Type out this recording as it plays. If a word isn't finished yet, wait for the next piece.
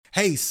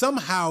Hey,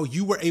 somehow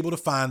you were able to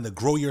find the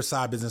Grow Your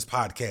Side Business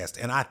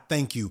podcast, and I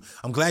thank you.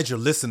 I'm glad you're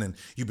listening.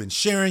 You've been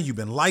sharing, you've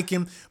been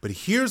liking, but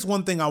here's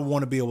one thing I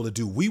want to be able to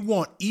do. We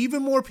want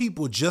even more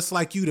people just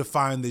like you to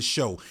find this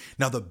show.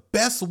 Now, the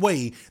best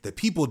way that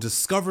people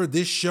discover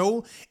this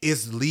show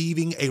is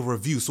leaving a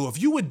review. So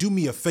if you would do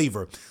me a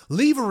favor,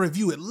 leave a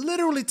review. It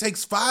literally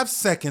takes 5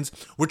 seconds.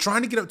 We're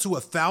trying to get up to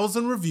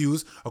 1,000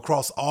 reviews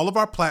across all of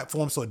our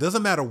platforms, so it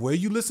doesn't matter where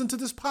you listen to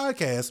this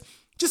podcast.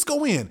 Just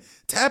go in,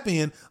 tap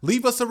in,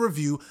 leave us a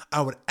review.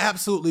 I would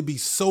absolutely be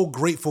so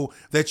grateful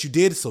that you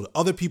did so that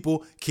other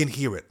people can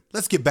hear it.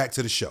 Let's get back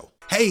to the show.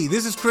 Hey,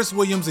 this is Chris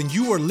Williams, and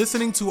you are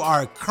listening to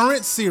our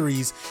current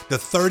series, The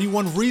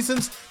 31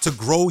 Reasons to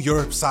Grow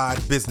Your Side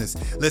Business.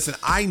 Listen,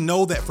 I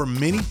know that for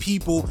many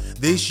people,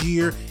 this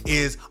year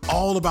is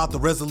all about the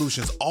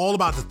resolutions, all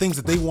about the things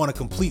that they want to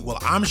complete. Well,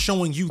 I'm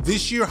showing you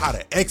this year how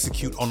to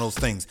execute on those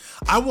things.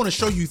 I want to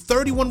show you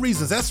 31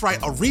 reasons. That's right,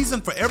 a reason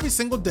for every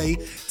single day,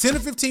 10 to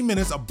 15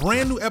 minutes, a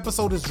brand new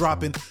episode is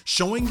dropping,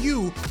 showing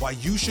you why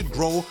you should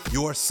grow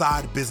your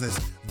side business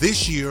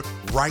this year,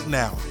 right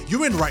now.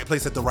 You're in the right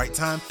place at the right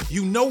time.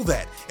 You know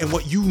that. And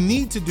what you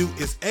need to do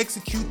is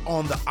execute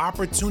on the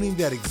opportunity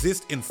that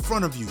exists in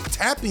front of you.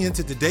 Tap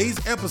into today's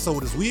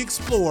episode as we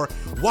explore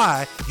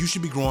why you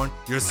should be growing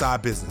your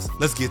side business.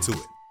 Let's get to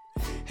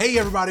it. Hey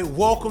everybody,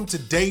 welcome to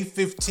day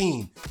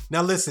 15.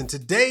 Now listen,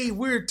 today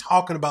we're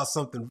talking about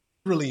something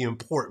really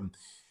important.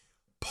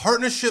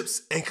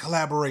 Partnerships and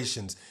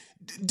collaborations.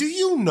 Do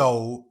you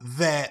know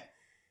that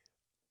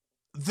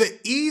the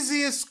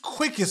easiest,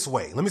 quickest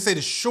way, let me say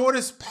the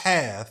shortest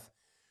path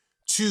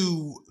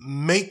to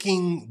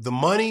making the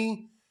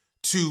money,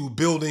 to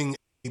building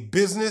a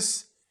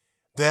business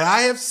that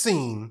I have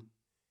seen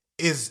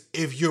is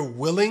if you're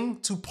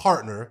willing to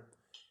partner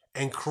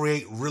and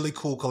create really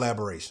cool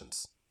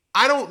collaborations.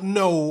 I don't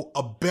know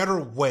a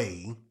better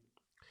way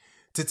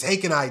to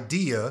take an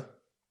idea,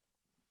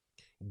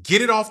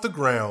 get it off the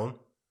ground,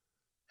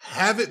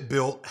 have it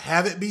built,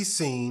 have it be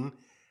seen,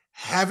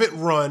 have it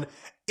run.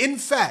 In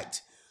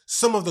fact,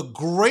 some of the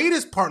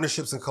greatest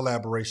partnerships and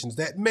collaborations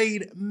that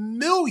made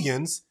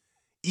millions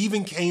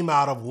even came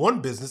out of one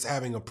business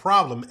having a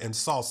problem and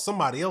saw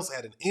somebody else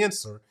had an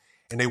answer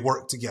and they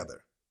worked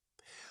together.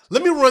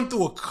 Let me run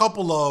through a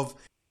couple of,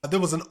 there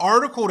was an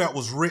article that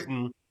was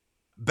written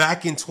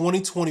back in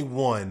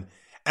 2021,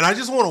 and I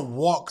just want to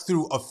walk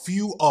through a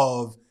few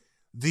of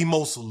the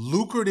most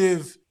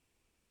lucrative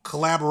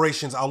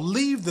collaborations. I'll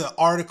leave the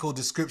article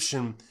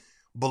description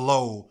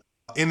below,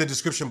 in the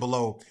description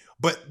below.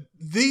 But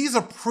these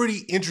are pretty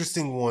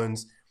interesting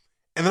ones.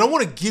 And then I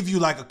want to give you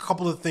like a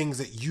couple of things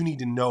that you need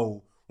to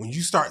know when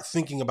you start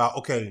thinking about,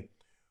 okay,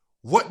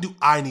 what do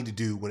I need to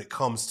do when it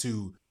comes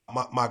to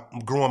my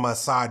growing my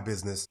side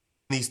business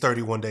in these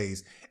 31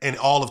 days and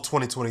all of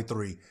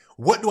 2023?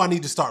 What do I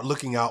need to start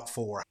looking out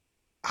for?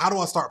 How do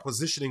I start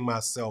positioning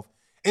myself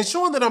and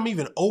showing that I'm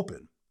even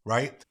open,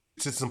 right,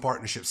 to some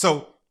partnerships?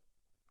 So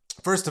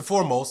first and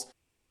foremost,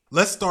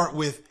 let's start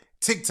with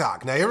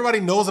TikTok. Now, everybody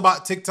knows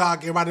about TikTok.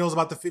 Everybody knows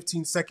about the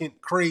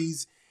 15-second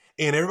craze.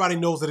 And everybody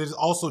knows that it is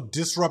also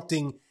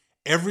disrupting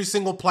every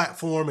single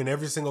platform and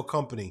every single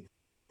company.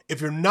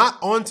 If you're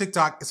not on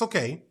TikTok, it's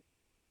okay.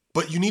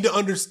 But you need to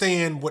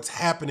understand what's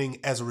happening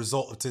as a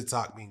result of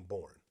TikTok being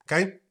born.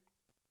 Okay?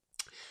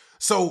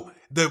 So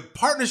the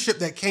partnership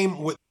that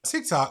came with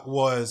TikTok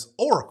was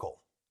Oracle.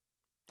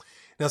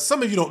 Now,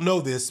 some of you don't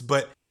know this,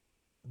 but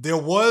there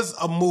was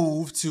a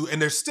move to, and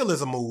there still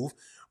is a move,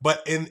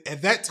 but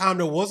at that time,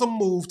 there was a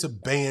move to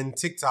ban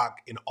TikTok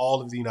in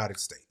all of the United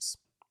States,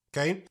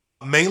 okay?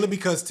 Mainly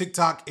because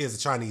TikTok is a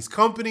Chinese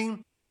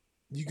company.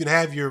 You can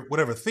have your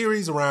whatever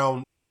theories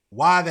around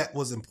why that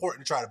was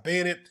important to try to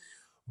ban it,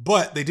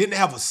 but they didn't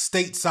have a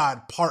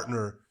stateside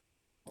partner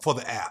for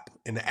the app.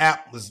 And the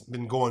app has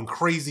been going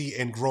crazy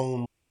and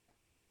grown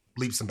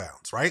leaps and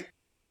bounds, right?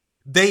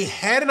 They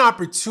had an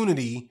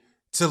opportunity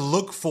to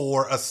look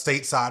for a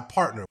stateside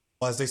partner.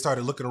 As they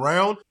started looking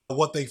around,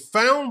 what they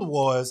found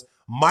was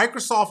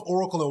Microsoft,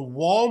 Oracle, and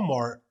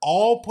Walmart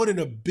all put in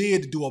a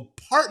bid to do a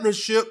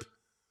partnership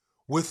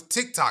with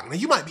TikTok. Now,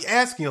 you might be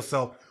asking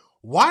yourself,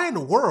 why in the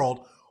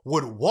world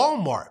would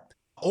Walmart,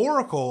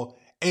 Oracle,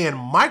 and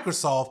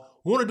Microsoft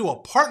want to do a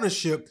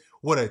partnership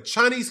with a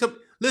Chinese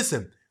company?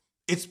 Listen,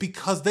 it's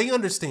because they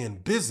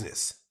understand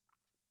business.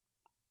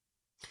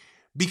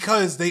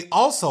 Because they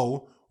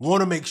also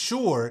want to make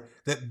sure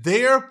that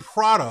their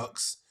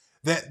products,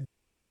 that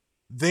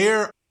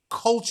their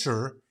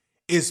culture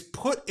is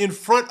put in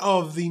front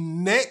of the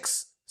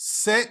next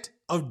set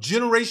of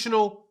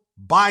generational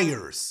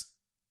buyers.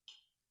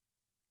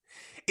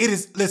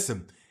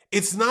 Listen,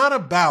 it's not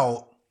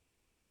about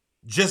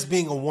just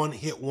being a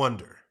one-hit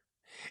wonder.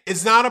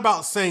 It's not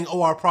about saying,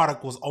 oh, our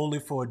product was only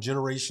for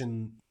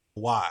Generation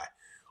Y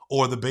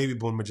or the baby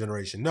boomer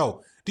generation.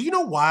 No. Do you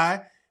know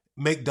why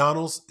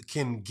McDonald's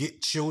can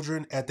get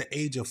children at the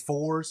age of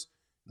 4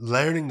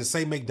 learning to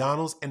say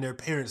McDonald's and their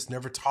parents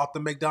never taught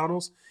them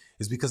McDonald's?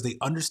 Is because they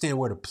understand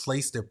where to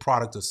place their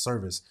product or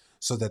service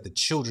so that the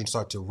children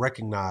start to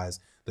recognize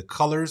the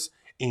colors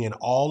and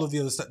all of the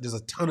other stuff. There's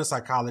a ton of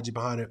psychology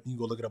behind it. You can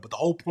go look it up. But the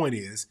whole point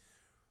is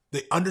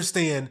they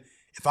understand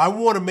if I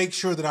want to make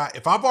sure that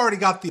if I've already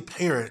got the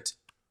parent,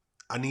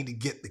 I need to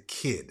get the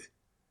kid.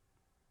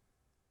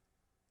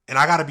 And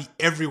I got to be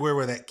everywhere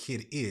where that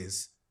kid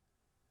is.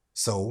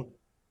 So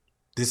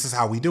this is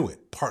how we do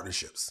it.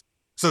 Partnerships.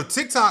 So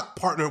TikTok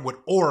partnered with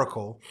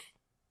Oracle.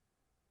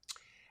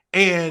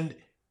 And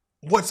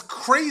what's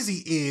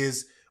crazy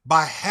is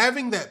by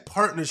having that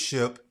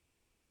partnership,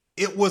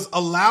 it was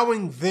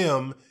allowing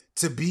them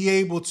to be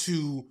able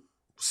to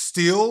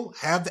still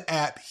have the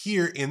app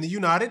here in the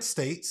United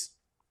States.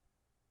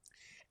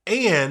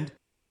 And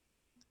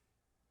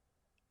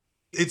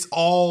it's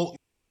all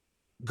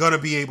going to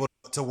be able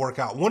to work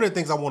out. One of the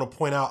things I want to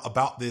point out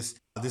about this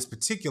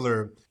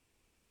particular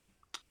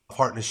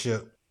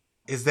partnership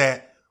is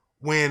that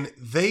when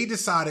they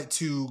decided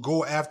to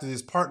go after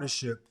this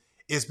partnership,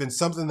 it's been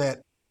something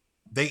that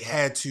they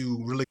had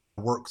to really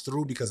work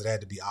through because it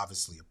had to be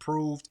obviously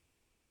approved.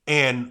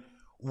 And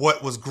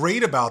what was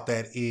great about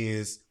that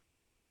is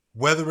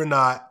whether or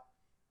not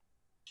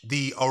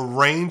the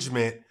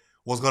arrangement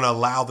was going to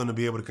allow them to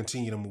be able to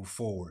continue to move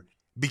forward.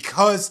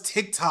 Because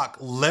TikTok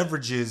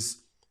leverages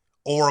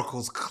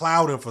Oracle's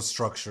cloud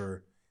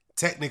infrastructure,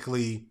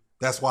 technically,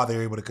 that's why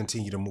they're able to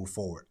continue to move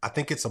forward. I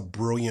think it's a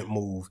brilliant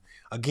move.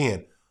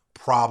 Again,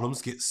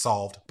 problems get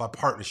solved by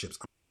partnerships.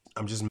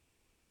 I'm just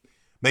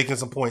making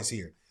some points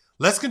here.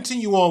 Let's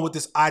continue on with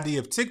this idea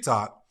of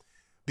TikTok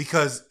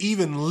because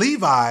even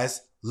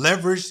Levi's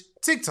leveraged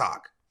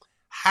TikTok.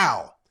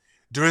 How?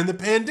 During the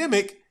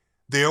pandemic,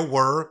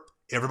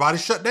 everybody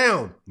shut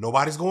down.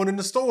 Nobody's going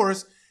into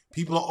stores.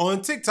 People are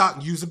on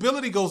TikTok.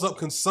 Usability goes up.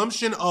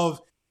 Consumption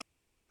of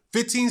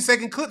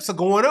 15-second clips are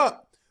going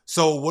up.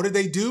 So what did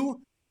they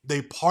do?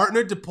 They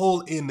partnered to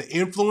pull in the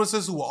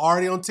influencers who were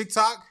already on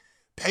TikTok,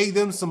 pay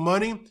them some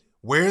money,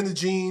 wearing the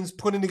jeans,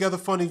 putting together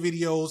funny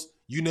videos,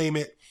 you name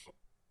it.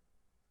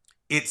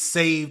 It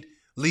saved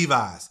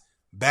Levi's,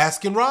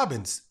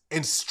 Baskin-Robbins,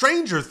 and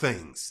Stranger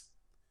Things.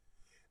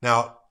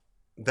 Now,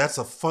 that's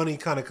a funny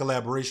kind of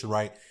collaboration,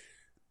 right?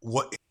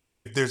 What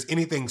if there's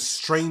anything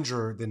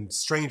stranger than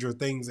Stranger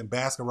Things and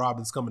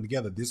Baskin-Robbins coming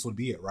together, this would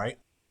be it, right?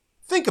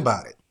 Think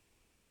about it.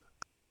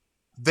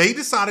 They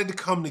decided to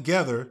come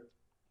together,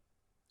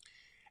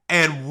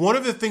 and one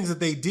of the things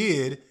that they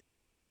did,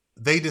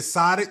 they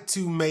decided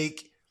to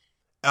make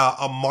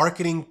a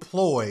marketing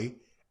ploy,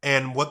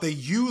 and what they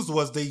used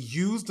was they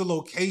used the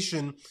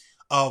location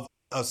of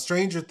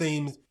Stranger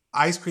Things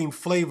ice cream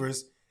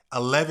flavors,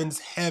 11's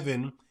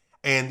Heaven,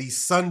 and these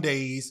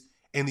sundaes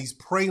and these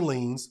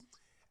pralines.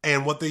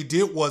 And what they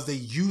did was they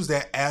used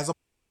that as a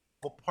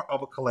part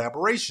of a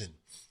collaboration.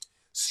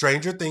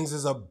 Stranger Things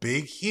is a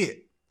big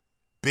hit.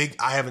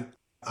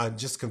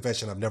 Just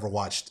confession, I've never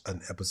watched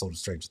an episode of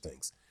Stranger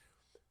Things.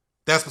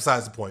 That's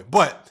besides the point.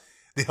 But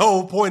the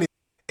whole point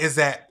is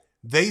that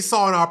they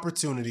saw an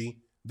opportunity.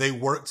 They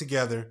worked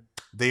together.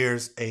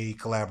 There's a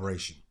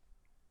collaboration.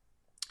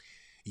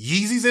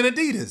 Yeezys and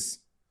Adidas.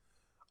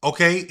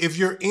 Okay, if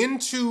you're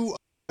into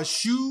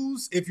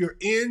shoes, if you're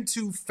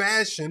into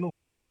fashion,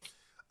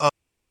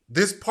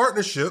 this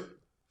partnership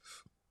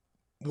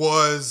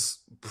was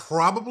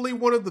probably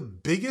one of the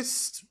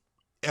biggest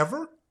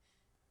ever.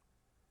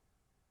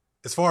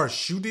 As far as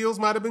shoe deals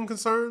might have been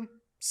concerned,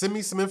 send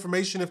me some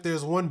information if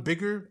there's one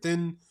bigger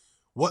than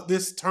what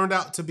this turned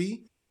out to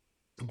be.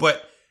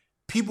 But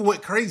people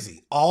went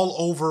crazy all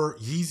over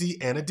Yeezy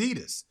and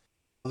Adidas.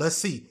 Let's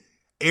see.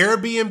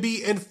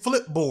 Airbnb and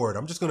Flipboard.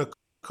 I'm just going to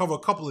cover a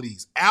couple of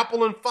these.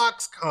 Apple and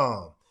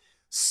Foxconn.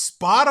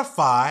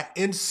 Spotify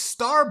and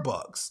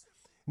Starbucks.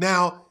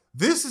 Now,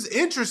 this is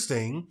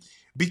interesting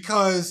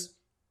because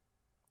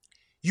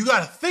you got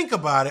to think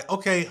about it.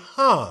 Okay,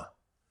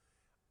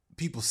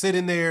 people sit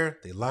in there,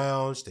 they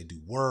lounge, they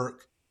do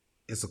work.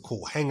 It's a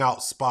cool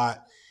hangout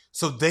spot.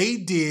 So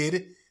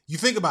you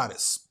think about it.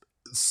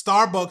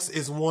 Starbucks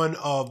is one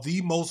of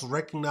the most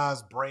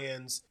recognized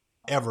brands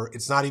ever.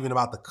 It's not even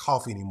about the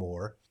coffee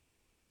anymore.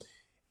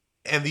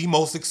 And the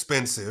most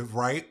expensive,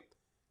 right?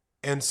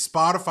 And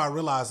Spotify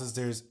realizes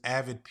there's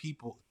avid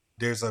people,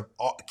 there's a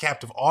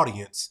captive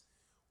audience.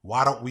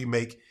 Why don't we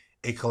make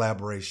a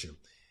collaboration?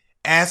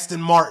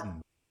 Aston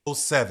Martin,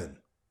 07.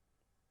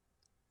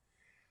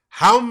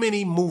 How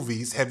many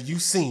movies have you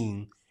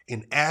seen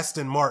in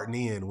Aston Martin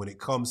in when it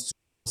comes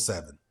to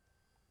 07?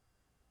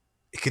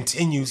 It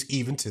continues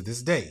even to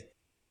this day.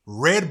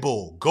 Red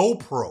Bull,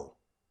 GoPro,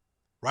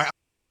 right?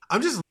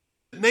 I'm just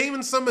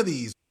naming some of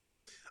these.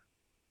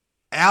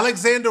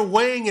 Alexander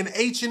Wang and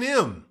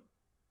H&M.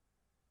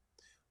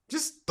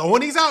 Just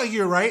throwing these out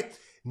here, right?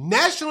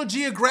 National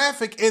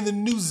Geographic and the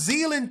New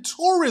Zealand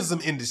tourism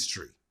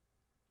industry.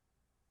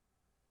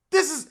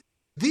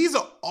 These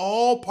are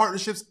all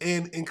partnerships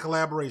and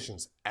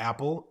collaborations.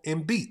 Apple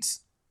and Beats.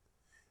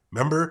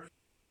 Remember,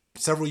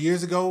 several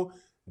years ago,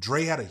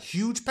 Dre had a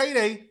huge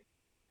payday.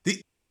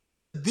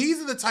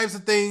 These are the types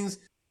of things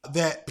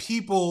that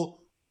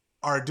people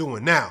are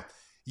doing. Now,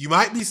 you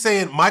might be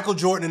saying Michael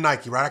Jordan and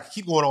Nike, right? I can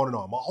keep going on and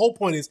on. My whole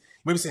point is,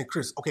 you may be saying,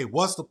 Chris, okay,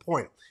 what's the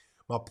point?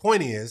 My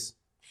point is,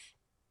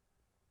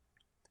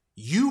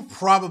 you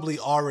probably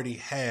already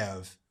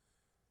have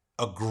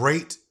a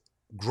great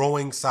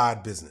growing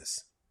side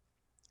business.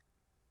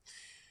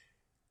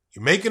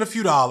 You're making a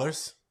few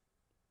dollars.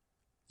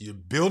 You're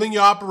building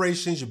your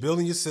operations. You're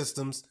building your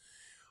systems.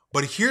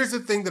 But here's the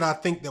thing that I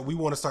think that we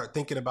want to start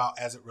thinking about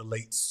as it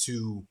relates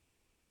to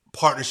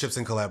partnerships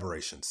and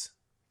collaborations.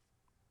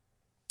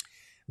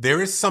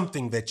 There is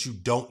something that you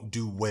don't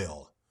do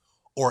well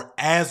or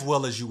as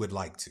well as you would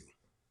like to.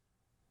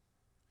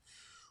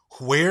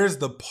 Where's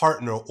the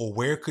partner, or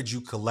where could you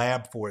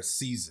collab for a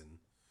season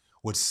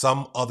with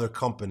some other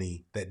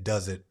company that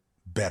does it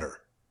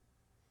better?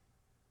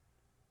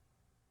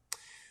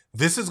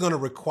 This is going to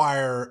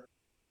require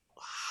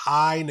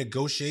high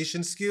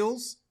negotiation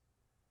skills.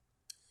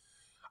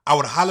 I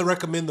would highly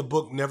recommend the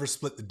book Never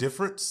Split the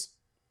Difference.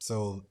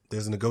 So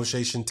there's a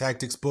negotiation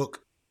tactics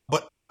book.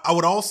 But I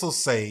would also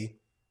say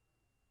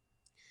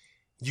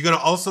you're going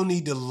to also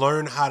need to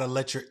learn how to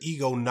let your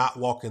ego not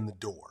walk in the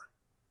door.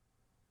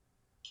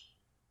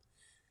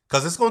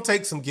 Because it's going to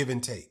take some give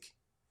and take.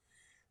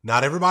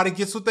 Not everybody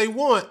gets what they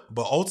want,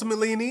 but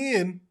ultimately in the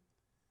end,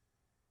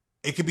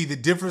 it could be the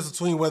difference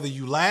between whether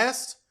you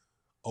last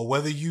or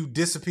whether you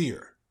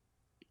disappear.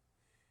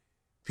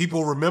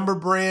 People remember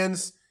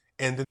brands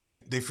and then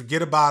they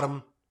forget about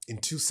them in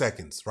 2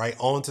 seconds, right?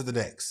 On to the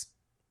next.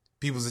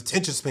 People's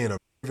attention span are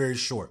very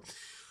short.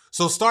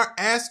 So start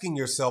asking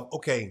yourself,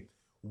 okay,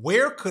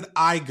 where could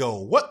I go?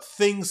 What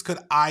things could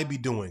I be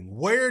doing?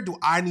 Where do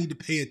I need to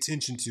pay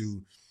attention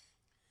to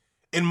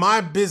in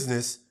my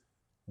business?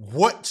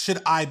 What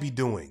should I be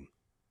doing?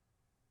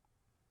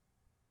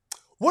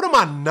 What am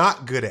I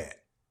not good at?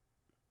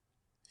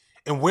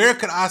 And where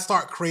could I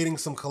start creating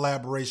some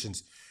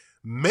collaborations?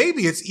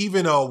 Maybe it's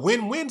even a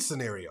win-win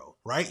scenario,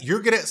 right?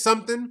 You're good at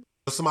something,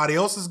 somebody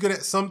else is good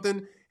at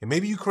something, and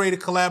maybe you create a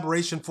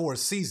collaboration for a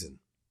season,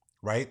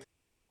 right?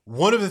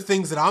 One of the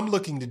things that I'm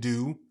looking to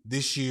do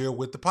this year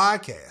with the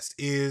podcast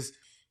is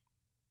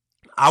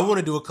I want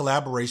to do a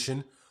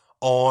collaboration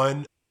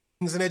on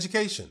things in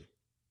education.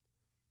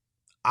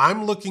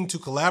 I'm looking to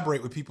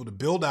collaborate with people to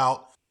build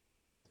out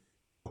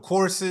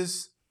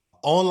courses,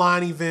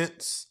 online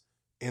events,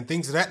 and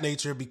things of that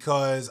nature,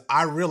 because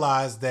I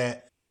realize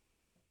that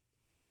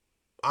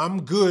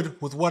I'm good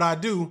with what I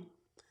do,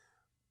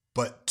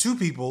 but two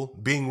people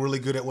being really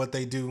good at what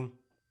they do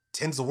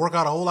tends to work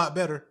out a whole lot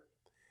better.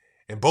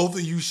 And both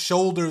of you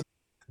shoulder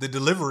the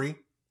delivery,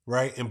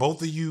 right? And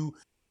both of you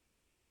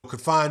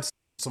could find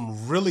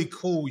some really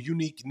cool,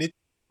 unique niche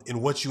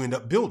in what you end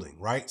up building,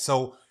 right?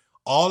 So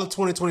all of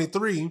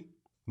 2023,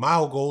 my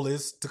whole goal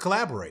is to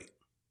collaborate,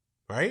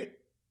 right?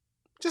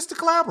 Just to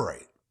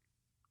collaborate.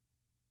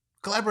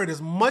 Collaborate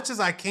as much as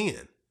I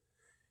can.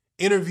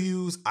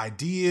 Interviews,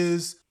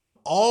 ideas,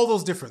 all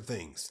those different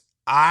things.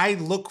 I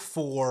look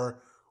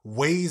for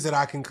ways that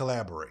I can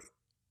collaborate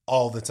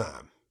all the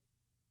time.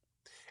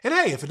 And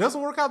hey, if it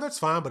doesn't work out, that's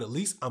fine, but at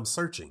least I'm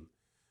searching,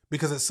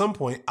 because at some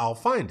point I'll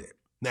find it.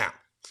 Now,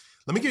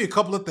 let me give you a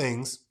couple of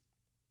things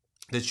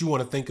that you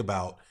want to think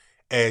about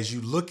as you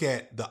look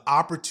at the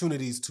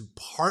opportunities to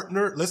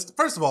partner.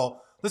 First of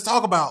all, let's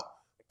talk about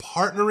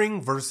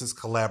partnering versus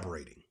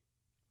collaborating.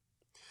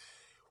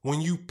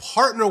 When you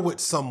partner with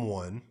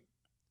someone,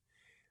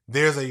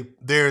 there's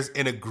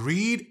an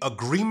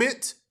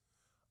agreement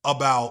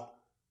about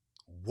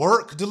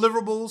work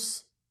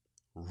deliverables,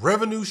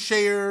 revenue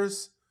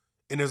shares,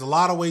 and there's a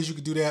lot of ways you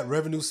could do that.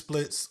 Revenue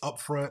splits up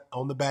front,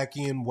 on the back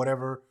end,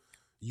 whatever.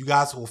 You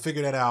guys will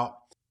figure that out.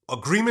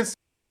 Agreements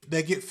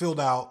that get filled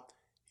out,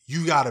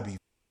 you got to be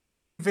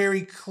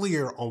very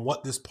clear on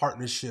what this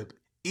partnership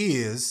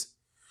is,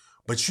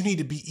 but you need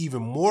to be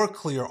even more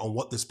clear on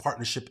what this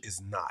partnership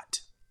is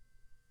not.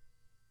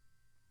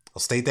 I'll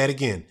state that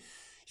again.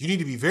 You need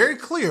to be very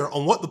clear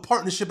on what the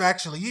partnership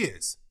actually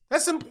is.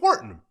 That's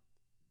important.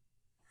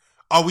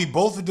 Are we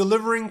both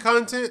delivering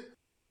content?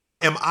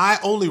 Am I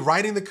only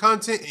writing the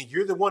content and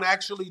you're the one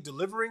actually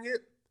delivering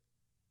it?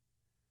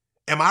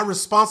 Am I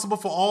responsible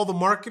for all the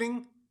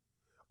marketing?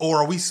 Or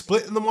are we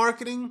splitting the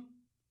marketing?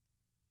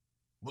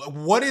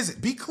 What is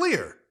it? Be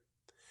clear.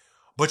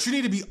 But you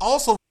need to be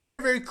also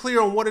very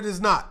clear on what it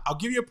is not. I'll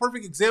give you a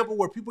perfect example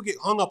where people get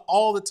hung up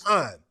all the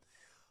time.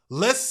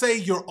 Let's say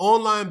your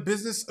online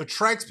business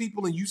attracts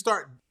people and you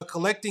start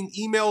collecting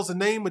emails and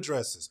name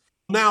addresses.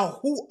 Now,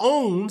 who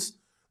owns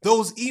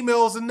those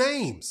emails and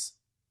names?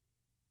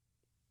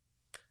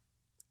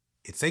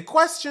 It's a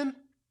question,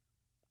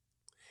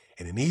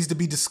 and it needs to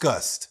be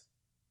discussed.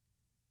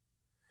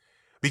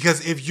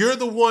 Because if you're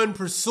the one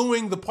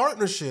pursuing the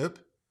partnership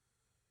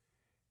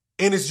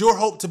and it's your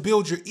hope to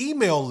build your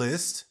email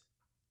list,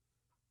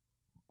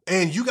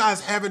 and you guys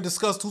haven't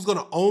discussed who's going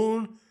to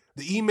own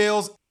the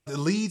emails, the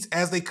leads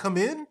as they come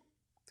in,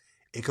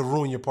 it could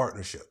ruin your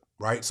partnership,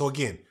 right? So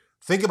again,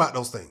 think about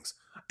those things.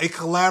 A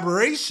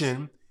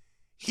collaboration,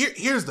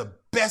 here's the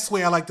best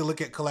way I like to look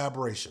at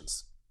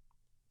collaborations.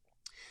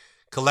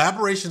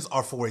 Collaborations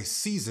are for a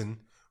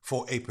season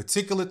for a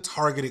particular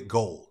targeted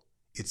goal.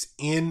 It's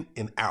in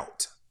and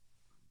out.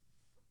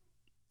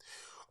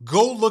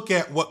 Go look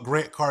at what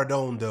Grant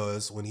Cardone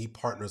does when he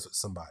partners with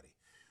somebody.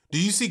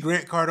 Do you see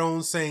Grant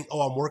Cardone saying,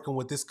 oh, I'm working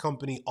with this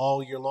company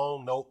all year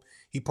long? Nope.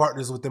 He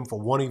partners with them for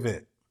one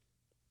event,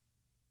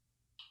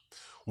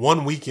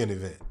 one weekend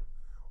event,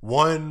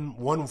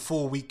 one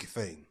full week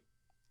thing.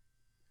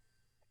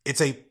 It's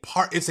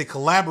a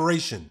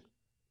collaboration.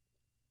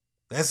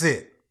 That's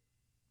it.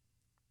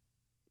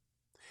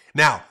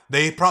 Now,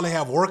 they probably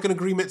have working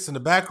agreements in the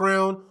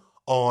background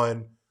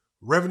on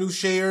revenue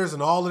shares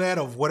and all of that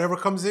of whatever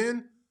comes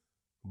in,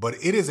 but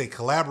it is a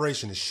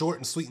collaboration. It's short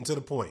and sweet and to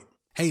the point.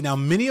 Hey, now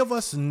many of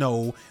us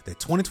know that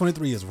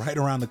 2023 is right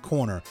around the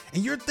corner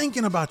and you're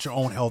thinking about your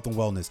own health and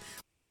wellness.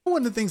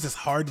 One of the things that's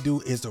hard to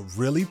do is to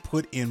really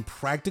put in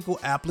practical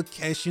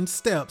application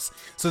steps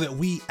so that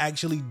we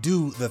actually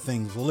do the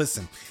things. Well,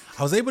 listen,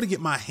 I was able to get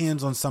my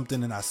hands on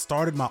something and I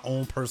started my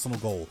own personal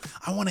goal.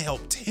 I want to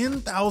help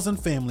 10,000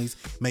 families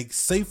make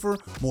safer,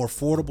 more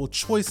affordable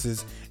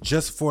choices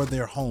just for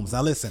their homes.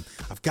 Now listen,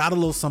 I've got a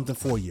little something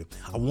for you.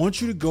 I want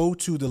you to go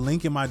to the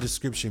link in my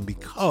description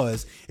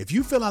because if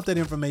you fill out that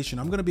information,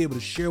 I'm going to be able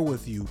to share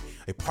with you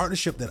a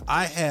partnership that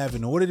I have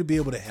in order to be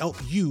able to help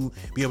you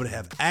be able to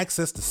have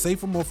access to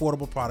safer, more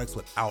affordable products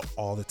without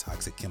all the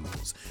toxic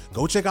chemicals.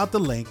 Go check out the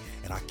link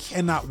and I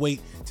cannot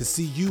wait to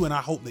see you, and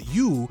I hope that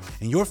you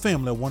and your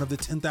family are one of the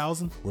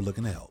 10,000 we're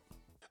looking to help.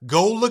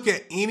 Go look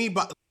at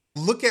anybody,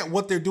 look at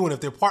what they're doing. If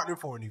they're partnering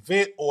for an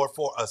event or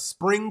for a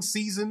spring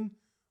season,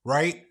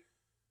 right?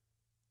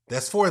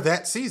 That's for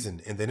that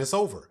season and then it's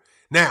over.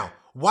 Now,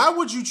 why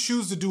would you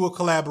choose to do a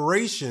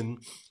collaboration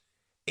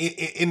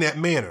in that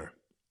manner?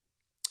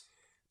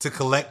 To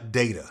collect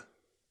data.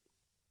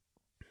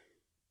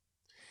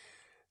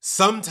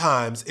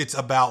 Sometimes it's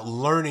about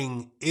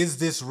learning, is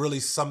this really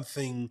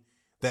something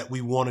that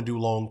we want to do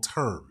long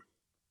term?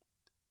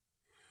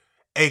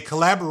 A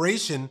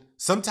collaboration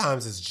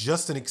sometimes is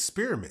just an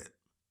experiment.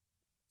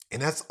 And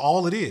that's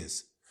all it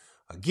is.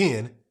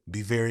 Again,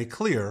 be very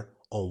clear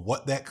on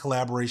what that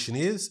collaboration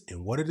is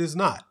and what it is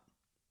not.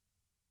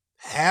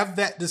 Have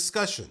that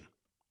discussion.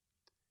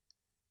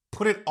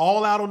 Put it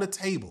all out on the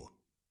table.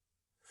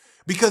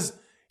 Because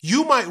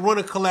you might run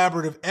a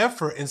collaborative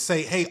effort and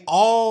say, hey,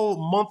 all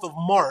month of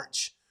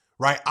March,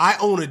 right, I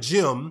own a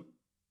gym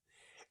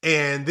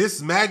and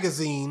this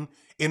magazine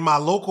in my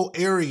local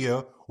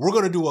area, we're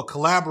going to do a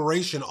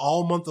collaboration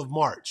all month of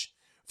March.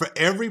 For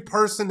every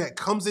person that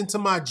comes into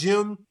my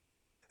gym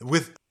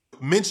with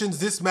mentions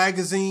this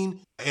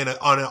magazine and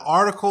on an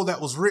article that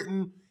was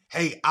written,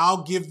 hey,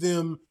 I'll give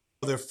them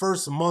their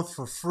first month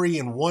for free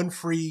and one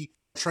free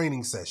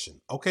training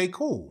session. Okay,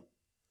 cool.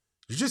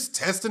 You're just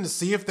testing to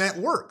see if that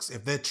works.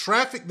 If the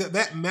traffic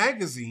that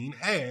magazine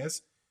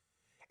has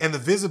and the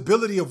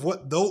visibility of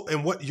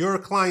what your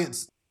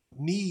clients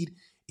need,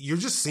 you're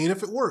just seeing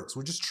if it works.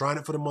 We're just trying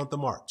it for the month of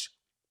March.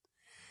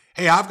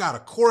 Hey, I've got a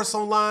course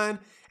online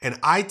and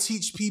I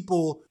teach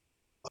people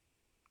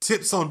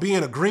tips on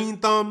being a green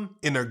thumb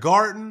in their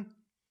garden.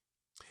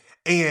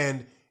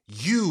 And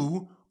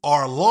you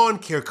are a lawn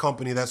care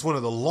company that's one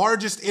of the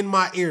largest in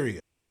my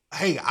area.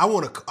 Hey, I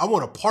want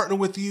to partner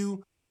with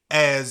you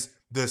as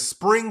the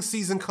spring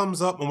season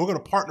comes up and we're going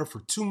to partner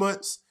for 2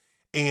 months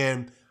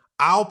and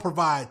I'll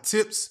provide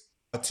tips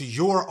to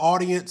your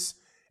audience.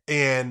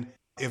 And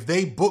if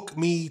they book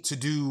me to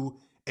do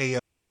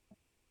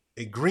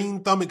a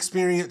green thumb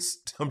experience,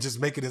 I'm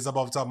just making this up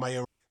off the top of my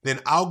head, then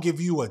I'll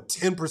give you a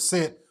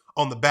 10%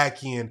 on the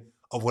back end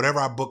of whatever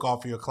I book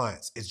off for your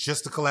clients. It's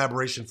just a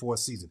collaboration for a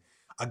season.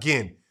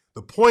 Again,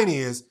 the point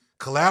is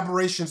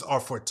collaborations are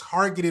for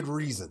targeted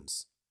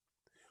reasons.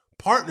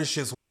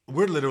 Partnerships,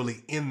 we're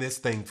literally in this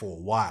thing for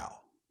a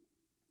while,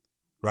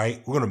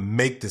 right? We're going to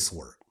make this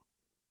work.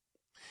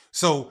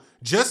 So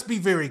just be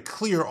very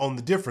clear on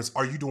the difference.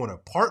 Are you doing a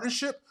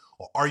partnership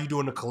or are you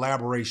doing a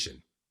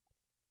collaboration?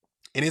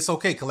 And it's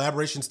okay.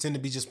 Collaborations tend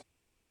to be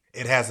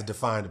it has a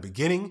defined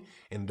beginning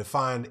and a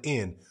defined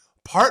end.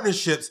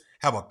 Partnerships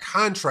have a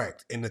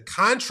contract and the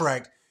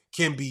contract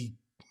can be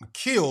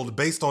killed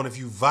based on if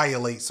you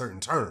violate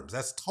certain terms.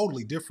 That's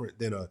totally different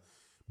than a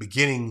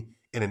beginning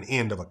and an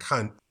end of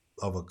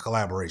a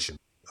collaboration,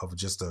 of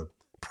just a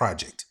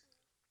project.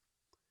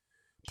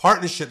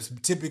 Partnerships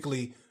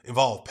typically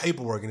involve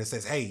paperwork and it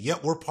says, hey,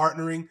 yep, we're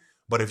partnering,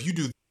 but if you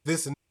do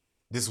this and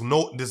this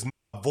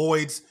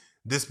avoids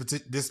this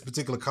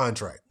particular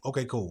contract.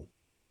 Okay, cool.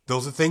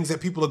 Those are things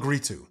that people agree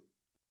to.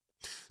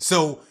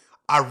 So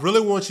I really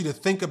want you to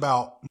think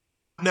about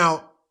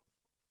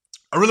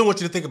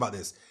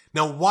this.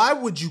 Now, why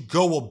would you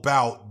go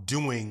about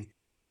doing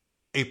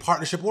a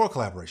partnership or a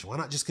collaboration? Why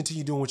not just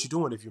continue doing what you're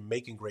doing if you're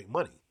making great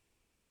money?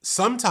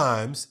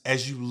 Sometimes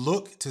as you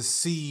look to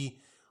see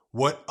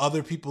what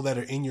other people that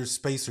are in your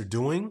space are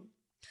doing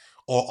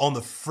or on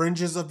the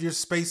fringes of your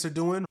space are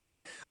doing,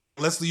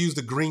 let's use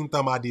the green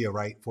thumb idea,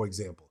 right? For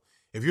example,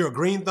 if you're a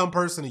green thumb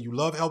person and you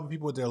love helping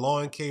people with their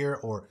lawn care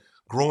or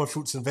growing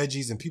fruits and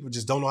veggies and people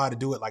just don't know how to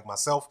do it like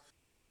myself,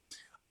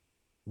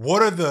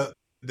 what are the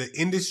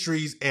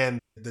industries and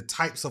the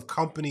types of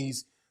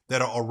companies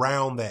that are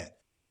around that?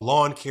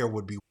 Lawn care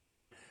would be,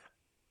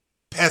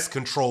 pest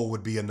control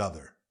would be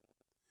another,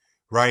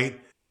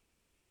 right?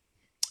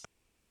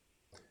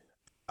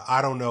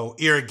 I don't know,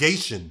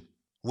 irrigation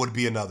would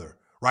be another,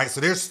 right?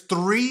 So there's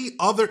 3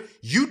 other,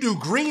 you do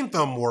green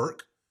thumb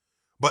work,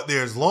 but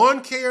there's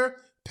lawn care,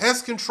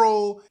 pest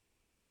control,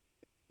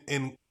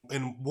 and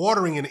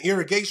watering and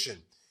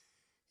irrigation.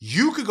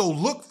 You could go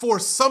look for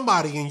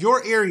somebody in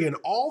your area in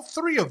all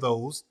 3 of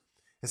those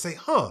and say,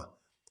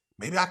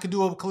 maybe I could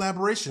do a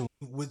collaboration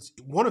with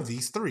one of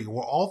these 3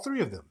 or all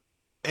 3 of them.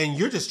 And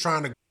you're just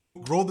trying to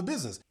grow the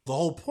business. The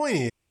whole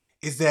point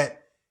is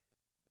that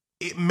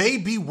it may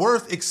be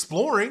worth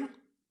exploring,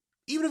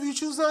 even if you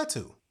choose not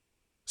to.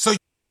 So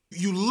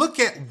you look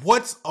at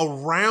what's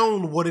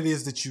around what it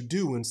is that you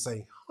do and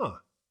say,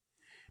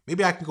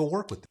 maybe I can go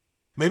work with them.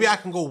 Maybe I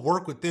can go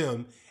work with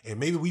them and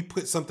maybe we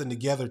put something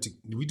together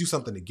we do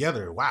something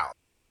together. Wow,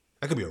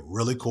 that could be a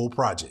really cool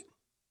project.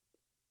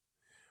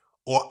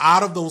 Or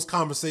out of those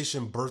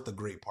conversations, birth a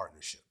great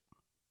partnership.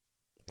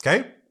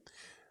 Okay?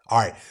 All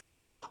right.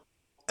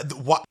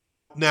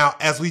 Now,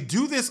 as we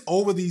do this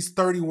over these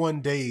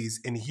 31 days,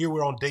 and here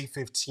we're on day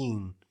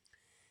 15,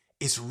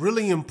 it's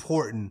really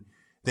important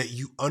that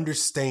you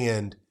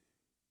understand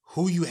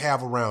who you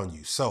have around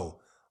you. So,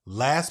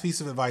 last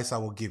piece of advice I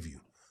will give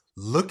you.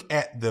 Look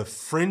at the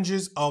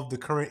fringes of the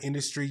current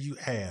industry you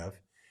have,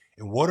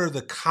 and what are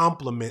the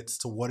complements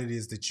to what it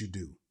is that you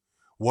do?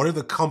 What are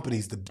the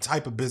companies, the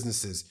type of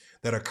businesses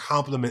that are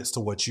complements to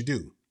what you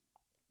do?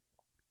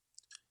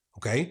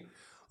 Okay?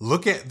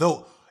 Look at,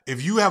 though,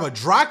 if you have a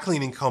dry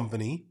cleaning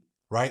company,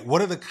 right?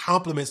 What are the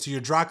complements to your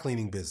dry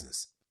cleaning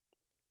business?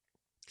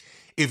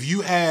 If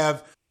you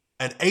have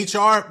an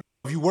HR,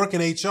 if you work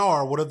in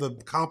HR, what are the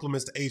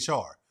complements to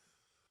HR?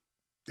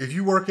 If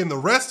you work in the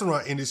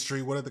restaurant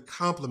industry, what are the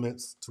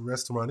complements to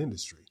restaurant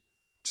industry?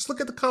 Just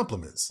look at the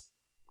complements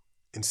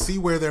and see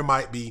where there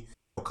might be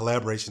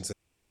collaborations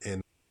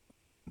and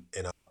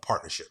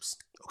partnerships.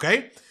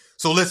 Okay?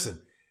 So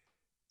listen,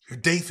 you're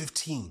day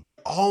 15,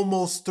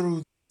 almost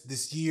through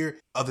this year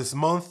of this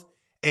month,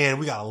 and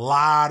we got a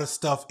lot of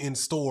stuff in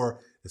store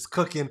that's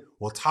cooking.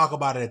 We'll talk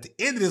about it at the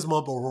end of this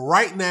month, but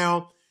right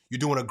now, you're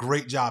doing a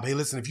great job. Hey,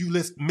 listen, if you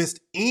missed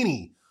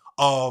any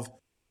of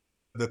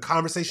the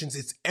conversations,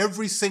 it's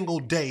every single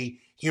day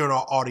here in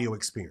our audio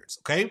experience,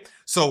 okay?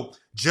 So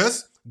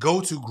just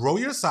go to Grow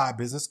Your Side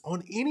Business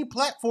on any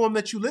platform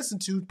that you listen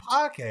to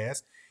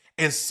podcasts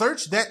and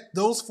search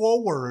those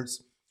 4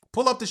 words,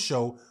 pull up the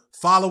show,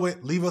 follow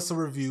it, leave us a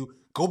review,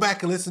 go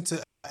back and listen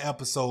to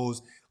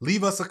episodes,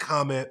 leave us a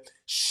comment,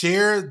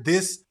 share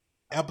this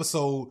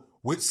episode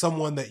with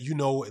someone that you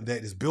know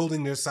that is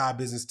building their side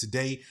business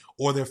today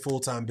or their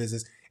full-time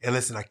business. And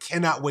listen, I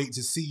cannot wait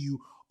to see you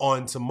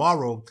on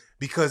tomorrow,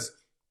 because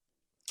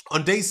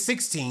on day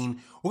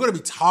 16, we're going to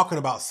be talking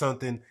about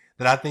something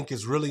that I think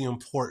is really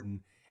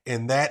important,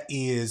 and that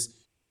is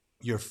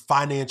your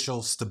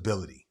financial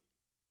stability.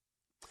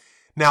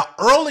 Now,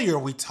 earlier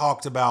we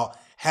talked about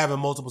having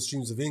multiple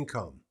streams of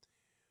income,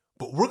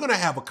 but we're going to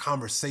have a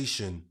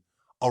conversation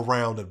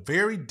around a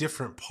very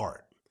different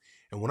part.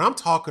 And when I'm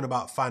talking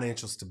about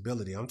financial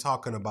stability, I'm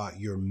talking about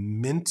your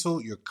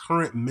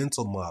current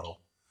mental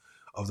model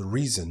of the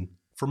reason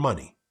for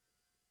money.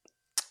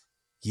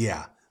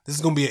 Yeah, this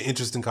is going to be an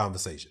interesting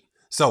conversation.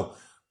 So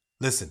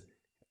listen,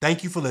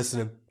 thank you for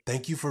listening.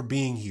 Thank you for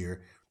being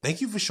here.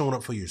 Thank you for showing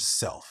up for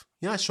yourself.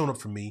 You're not showing up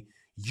for me.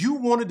 You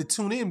wanted to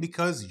tune in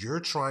because you're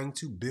trying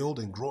to build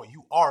and grow.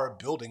 You are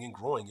building and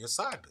growing your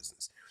side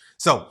business.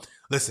 So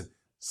listen,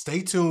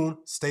 stay tuned,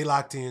 stay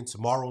locked in.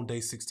 Tomorrow on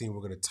day 16,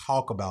 we're going to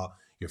talk about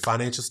your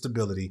financial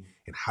stability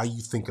and how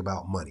you think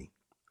about money.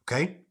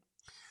 Okay?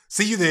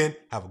 See you then.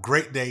 Have a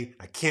great day.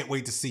 I can't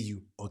wait to see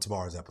you on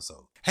tomorrow's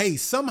episode. Hey,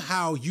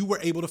 somehow you were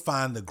able to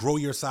find the Grow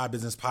Your Side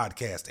Business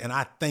podcast, and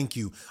I thank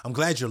you. I'm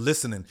glad you're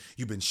listening.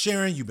 You've been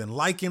sharing, you've been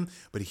liking,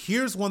 but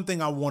here's one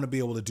thing I want to be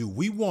able to do.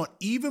 We want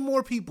even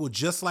more people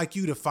just like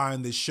you to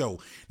find this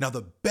show. Now,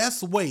 the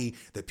best way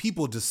that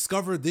people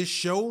discover this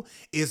show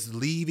is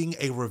leaving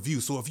a review.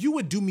 So if you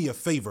would do me a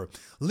favor,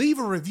 leave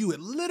a review.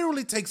 It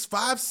literally takes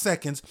 5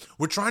 seconds.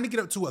 We're trying to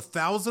get up to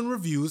 1,000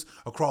 reviews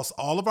across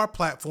all of our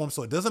platforms,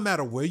 so it doesn't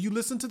matter where you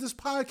listen to this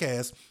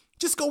podcast.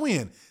 Just go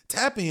in,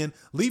 tap in,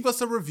 leave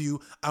us a review.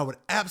 I would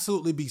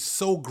absolutely be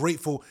so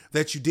grateful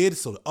that you did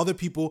so that other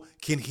people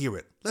can hear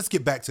it. Let's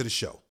get back to the show.